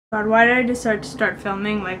God, why did I decide to start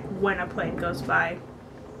filming like when a plane goes by?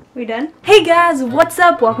 We done? Hey guys, what's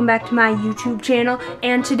up? Welcome back to my YouTube channel,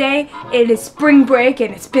 and today it is spring break,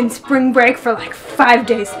 and it's been spring break for like 5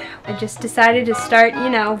 days now. I just decided to start,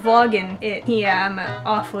 vlogging it. Yeah, I'm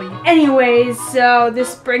awful. Anyways, so this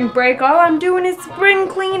spring break, all I'm doing is spring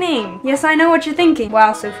cleaning. Yes, I know what you're thinking.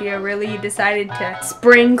 Wow, Sophia, really? You decided to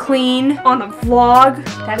spring clean on a vlog?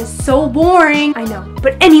 That is so boring. I know.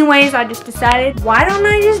 But anyways, I just decided, why don't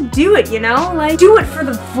I just do it, Like, do it for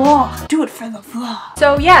the vlog. Do it for the vlog.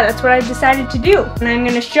 So yeah, that's what I've decided to do. And I'm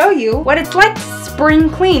gonna show you what it's like to spring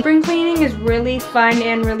clean. Spring cleaning is really fun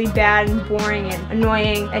and really bad and boring and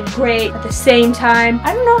annoying and great at the same time.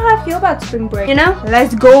 I don't know how I feel about spring break,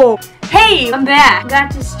 Let's go. Hey, I'm back.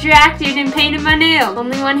 Got distracted and painted my nails.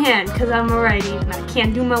 Only one hand, because I'm a righty and I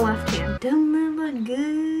can't do my left hand. Don't look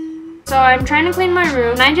good. So I'm trying to clean my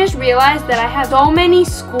room, and I just realized that I have so many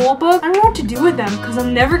school books. I don't know what to do with them, because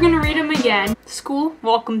I'm never gonna read them again. School,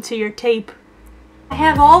 welcome to your tape. I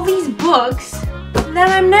have all these books that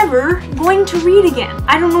I'm never going to read again.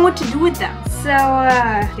 I don't know what to do with them. So,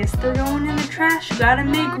 guess they're going in the trash. Gotta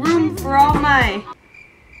make room for all my...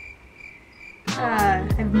 I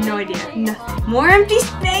have no idea. Nothing. More empty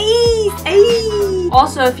space! Hey!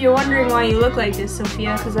 Also, if you're wondering why you look like this,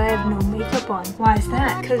 Sophia, because I have no makeup on. Why is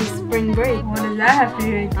that? Because it's spring break. What does that have to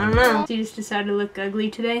do with it? I don't know. So you just decided to look ugly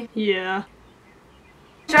today? Yeah.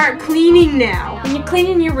 Start cleaning now. When you're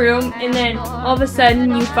cleaning your room and then all of a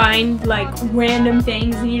sudden you find like random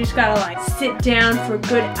things and you just gotta like sit down for a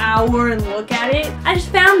good hour and look at it. I just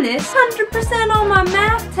found this 100% on my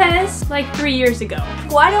math test like 3 years ago.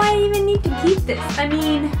 Why do I even need to keep this? I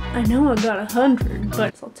mean, I know I got 100,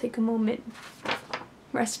 but I'll take a moment.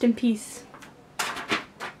 Rest in peace.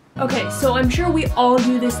 Okay, so I'm sure we all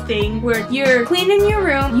do this thing where you're cleaning your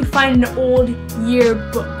room, you find an old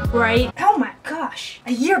yearbook, right? Oh my gosh,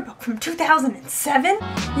 a yearbook from 2007?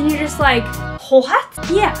 And you're just like, what?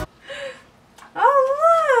 Yeah.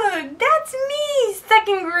 Oh look, that's me,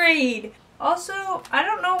 2nd grade. Also, I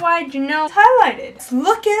don't know why Janelle's highlighted. Let's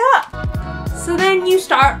look it up. So then you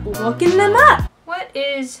start looking them up. What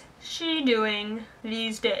is she doing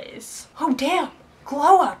these days? Oh damn,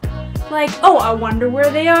 glow up. Like, oh, I wonder where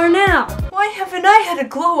they are now. Why haven't I had a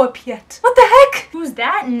glow up yet? What the heck? Who's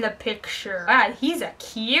that in the picture? Ah, he's a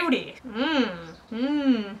cutie.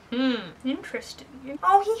 Interesting.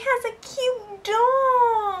 Oh, he has a cute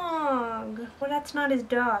dog. Well, that's not his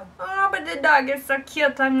dog. Oh, but the dog is so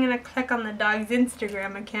cute. I'm gonna click on the dog's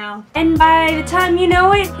Instagram account. And by the time you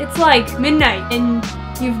know it, it's like midnight and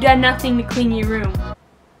you've done nothing to clean your room.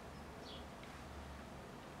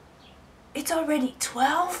 It's already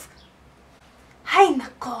 12? Hi,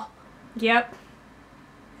 Nicole. Yep.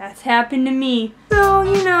 That's happened to me. So,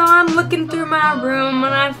 I'm looking through my room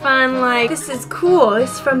and I find like, this is cool.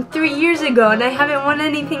 It's from 3 years ago and I haven't won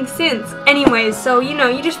anything since. Anyways, so, you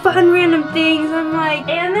just find random things. I'm like,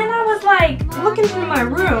 and then I was like, looking through my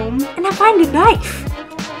room and I find a knife.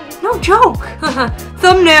 No joke.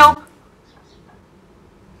 Thumbnail.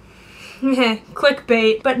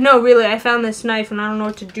 Clickbait. But no, really, I found this knife and I don't know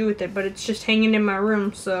what to do with it, but it's just hanging in my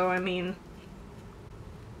room, so, I mean...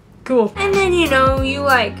 Cool. And then, you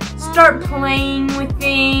like start playing with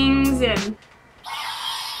things and...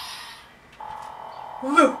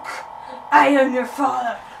 Luke, I am your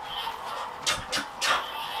father.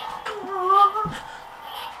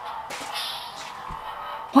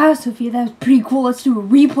 Wow, Sophia, that was pretty cool. Let's do a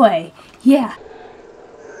replay. Yeah.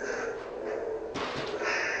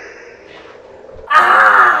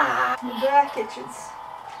 Ah! My back itches.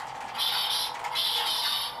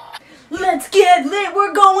 Let's get lit,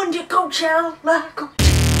 we're going to Coachella.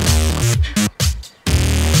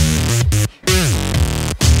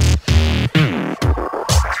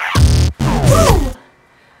 Woo!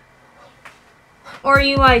 Or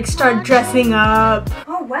you like start dressing up.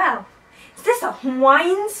 Oh wow, is this a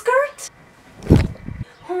Hawaiian skirt?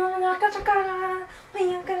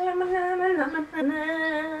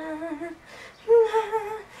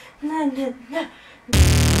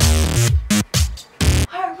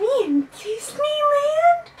 Are we in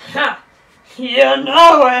Disneyland? Ha! You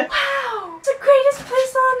know it! Wow! It's the greatest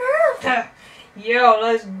place on earth! Yo,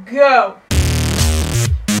 let's go!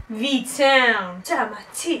 V-Town! Top my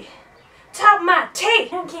tea! Top my tea!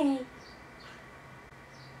 Okay.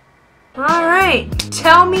 Alright,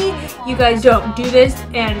 tell me you guys don't do this,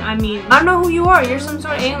 and I mean, I don't know who you are. You're some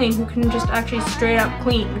sort of alien who can just actually straight up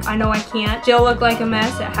clean. I know I can't. Still look like a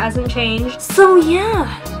mess. It hasn't changed. So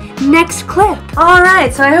yeah. Next clip.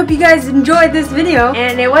 Alright, so I hope you guys enjoyed this video.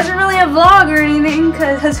 And it wasn't really a vlog or anything,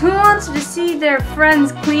 because who wants to see their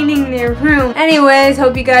friends cleaning their room? Anyways,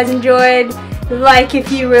 hope you guys enjoyed. like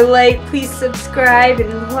if you relate. Please subscribe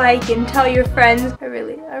and like and tell your friends. I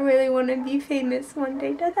really want to be famous one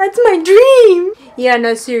day. That's my dream. Yeah,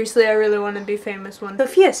 no, seriously, I really want to be famous one day.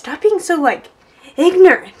 Sophia, stop being so like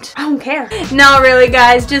ignorant. I don't care. No, really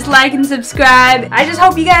guys, just like and subscribe. I just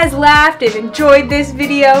hope you guys laughed and enjoyed this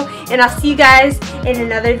video, and I'll see you guys in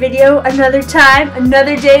another video, another time,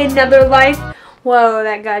 another day, another life. Whoa,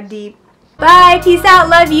 that got deep. Bye, peace out,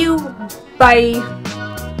 love you. Bye.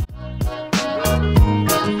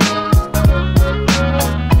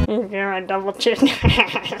 Yeah, I double chin.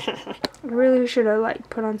 I really should have like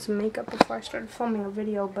put on some makeup before I started filming a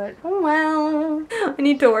video, but oh well. I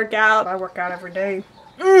need to work out. I work out every day.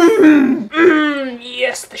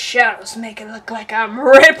 Yes, the shadows make it look like I'm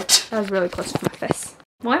ripped. That was really close to my face.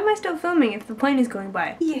 Why am I still filming if the plane is going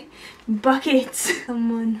by? Yeah, buckets.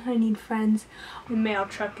 Someone, I need friends. The mail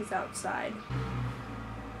truck is outside.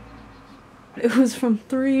 It was from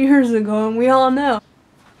 3 years ago, and we all know.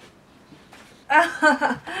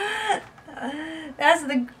 That's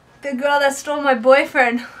the girl that stole my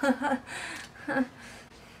boyfriend.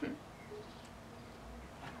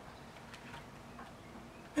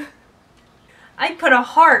 I put a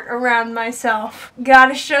heart around myself.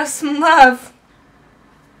 Gotta show some love.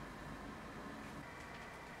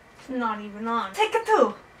 Not even on. Take a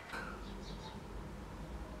two.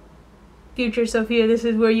 Future Sophia, this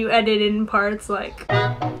is where you edit in parts like...